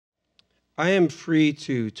I am free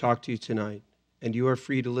to talk to you tonight, and you are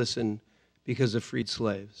free to listen because of freed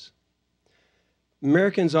slaves.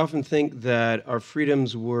 Americans often think that our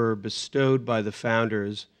freedoms were bestowed by the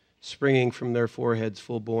founders, springing from their foreheads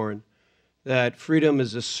full-born, that freedom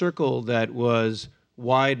is a circle that was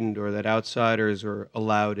widened or that outsiders are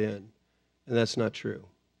allowed in, and that's not true.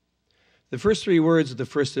 The first three words of the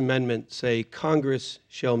First Amendment say, "Congress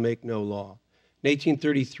shall make no law." In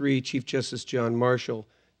 1833, Chief Justice John Marshall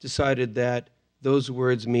decided that those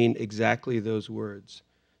words mean exactly those words.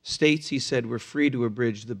 States, he said, were free to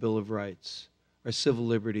abridge the Bill of Rights, our civil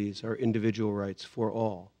liberties, our individual rights for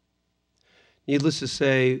all. Needless to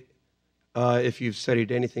say, if you've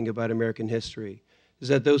studied anything about American history, is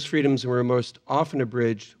that those freedoms were most often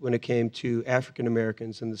abridged when it came to African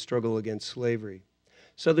Americans and the struggle against slavery.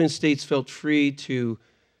 Southern states felt free to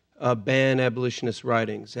ban abolitionist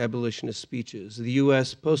writings, abolitionist speeches. The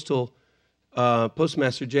U.S. Postmaster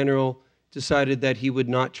General decided that he would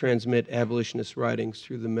not transmit abolitionist writings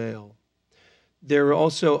through the mail. There were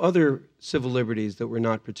also other civil liberties that were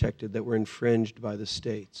not protected, that were infringed by the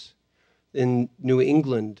states. In New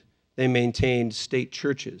England, they maintained state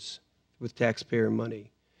churches with taxpayer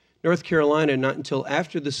money. North Carolina, not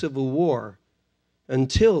after the Civil War,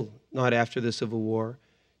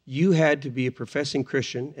 you had to be a professing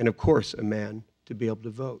Christian, and of course a man, to be able to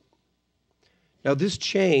vote. Now this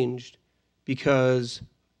changed because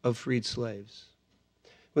of freed slaves.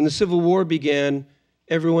 When the Civil War began,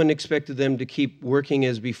 everyone expected them to keep working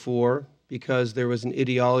as before because there was an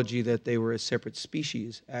ideology that they were a separate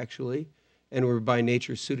species, actually, and were by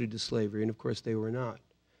nature suited to slavery, and of course they were not.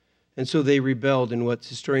 And so they rebelled in what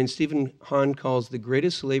historian Stephen Hahn calls the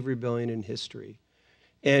greatest slave rebellion in history.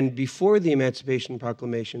 And before the Emancipation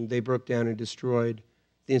Proclamation, they broke down and destroyed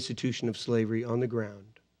the institution of slavery on the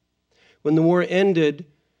ground. When the war ended,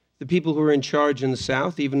 the people who were in charge in the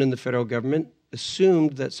South, even in the federal government,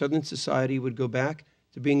 assumed that Southern society would go back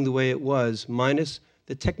to being the way it was, minus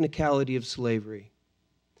the technicality of slavery.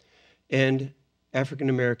 And African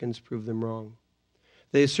Americans proved them wrong.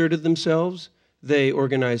 They asserted themselves, they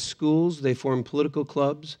organized schools, they formed political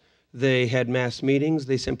clubs, they had mass meetings,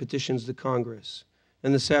 they sent petitions to Congress.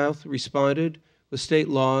 And the South responded with state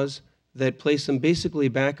laws that placed them basically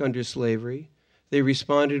back under slavery. They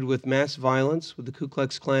responded with mass violence, with the Ku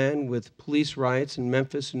Klux Klan, with police riots in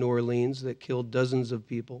Memphis and New Orleans that killed dozens of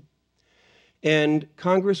people. And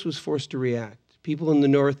Congress was forced to react. People in the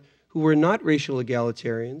North who were not racial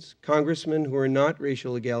egalitarians, congressmen who were not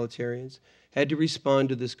racial egalitarians, had to respond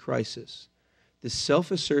to this crisis, this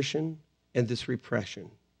self-assertion and this repression.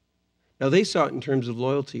 Now they saw it in terms of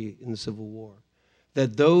loyalty in the Civil War,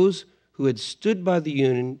 that those who had stood by the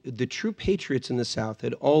Union, the true patriots in the South,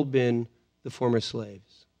 had all been the former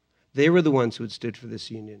slaves. They were the ones who had stood for this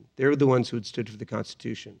Union. They were the ones who had stood for the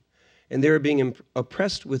Constitution. And they were being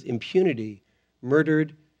oppressed with impunity,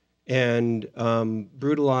 murdered and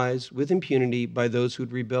brutalized with impunity by those who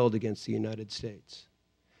had rebelled against the United States.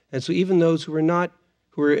 And so even those who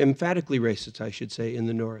were emphatically racist, I should say, in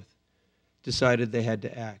the North, decided they had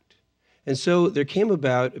to act. And so there came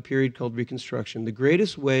about a period called Reconstruction, the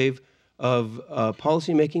greatest wave of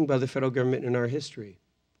policymaking by the federal government in our history.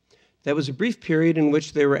 That was a brief period in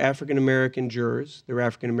which there were African-American jurors, there were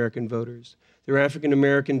African-American voters, there were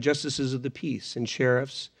African-American justices of the peace and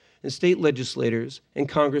sheriffs and state legislators and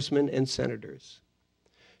congressmen and senators.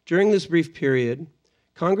 During this brief period,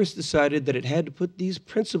 Congress decided that it had to put these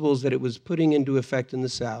principles that it was putting into effect in the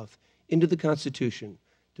South into the Constitution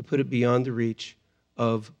to put it beyond the reach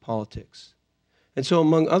of politics. And so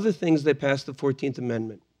among other things, they passed the 14th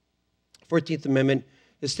Amendment. The 14th Amendment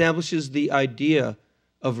establishes the idea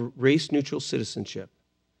of race-neutral citizenship.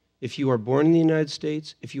 If you are born in the United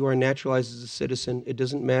States, if you are naturalized as a citizen, it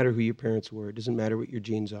doesn't matter who your parents were. It doesn't matter what your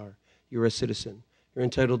genes are. You're a citizen. You're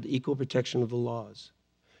entitled to equal protection of the laws.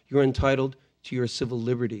 You're entitled to your civil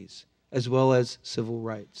liberties as well as civil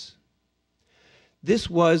rights. This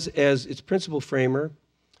was, as its principal framer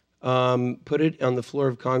put it on the floor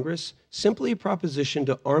of Congress, simply a proposition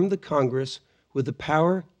to arm the Congress with the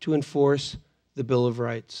power to enforce the Bill of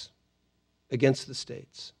Rights against the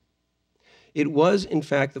states. It was, in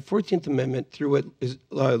fact, the 14th Amendment, through what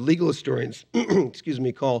legal historians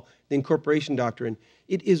call the incorporation doctrine.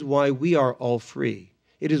 It is why we are all free.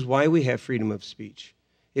 It is why we have freedom of speech.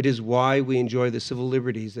 It is why we enjoy the civil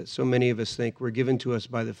liberties that so many of us think were given to us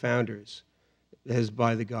by the founders, as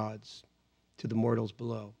by the gods, to the mortals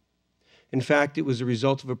below. In fact, it was a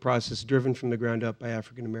result of a process driven from the ground up by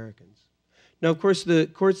African Americans. Now, of course, the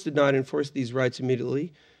courts did not enforce these rights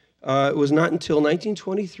immediately. It was not until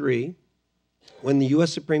 1923 when the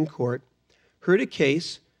U.S. Supreme Court heard a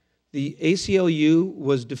case The ACLU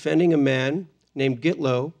was defending a man named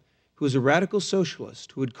Gitlow, who was a radical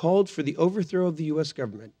socialist who had called for the overthrow of the U.S.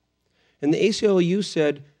 government. And the ACLU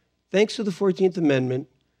said, thanks to the 14th Amendment,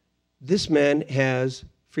 this man has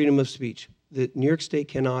freedom of speech. The New York State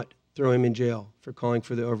cannot throw him in jail for calling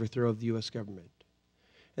for the overthrow of the U.S. government.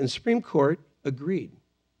 And the Supreme Court agreed.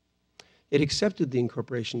 It accepted the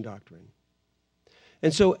incorporation doctrine.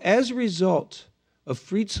 And so as a result of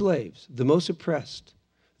freed slaves, the most oppressed,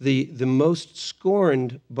 the most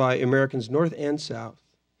scorned by Americans North and South,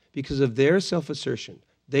 because of their self-assertion,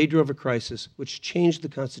 they drove a crisis which changed the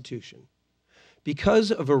Constitution.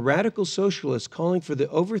 Because of a radical socialist calling for the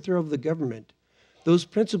overthrow of the government, those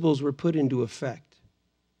principles were put into effect.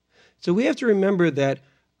 So we have to remember that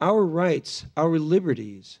our rights, our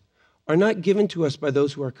liberties, are not given to us by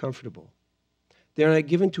those who are comfortable. They are not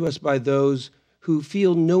given to us by those who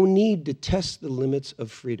feel no need to test the limits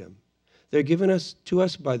of freedom. They're given to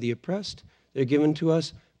us by the oppressed. They're given to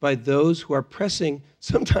us by those who are pressing,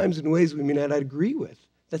 sometimes in ways we may not agree with.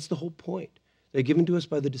 That's the whole point. They're given to us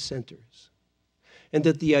by the dissenters. And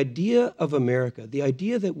that the idea of America, the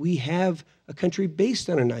idea that we have a country based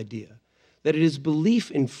on an idea, that it is belief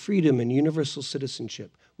in freedom and universal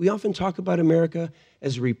citizenship. We often talk about America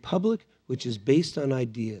as a republic which is based on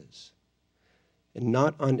ideas and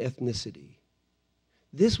not on ethnicity.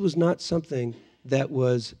 This was not something that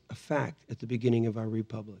was a fact at the beginning of our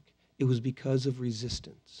republic. It was because of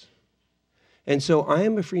resistance. And so I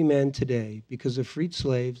am a free man today because of freed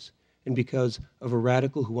slaves and because of a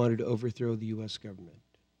radical who wanted to overthrow the U.S. government.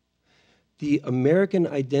 The American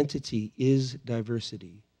identity is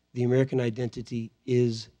diversity. The American identity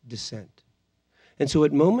is dissent. And so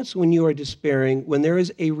at moments when you are despairing, when there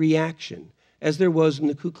is a reaction, as there was when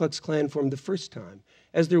the Ku Klux Klan formed the first time,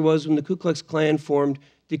 as there was when the Ku Klux Klan formed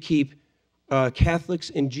to keep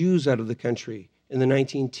Catholics and Jews out of the country in the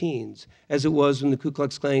 19-teens, as it was when the Ku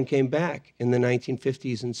Klux Klan came back in the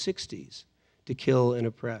 1950s and 60s to kill and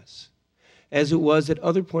oppress, as it was at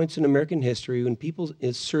other points in American history when people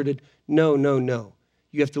asserted, no, no, no,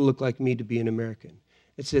 you have to look like me to be an American.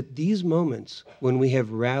 It's at these moments when we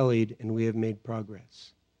have rallied and we have made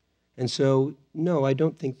progress. And so, no, I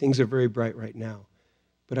don't think things are very bright right now,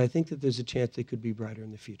 but I think that there's a chance they could be brighter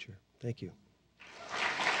in the future. Thank you.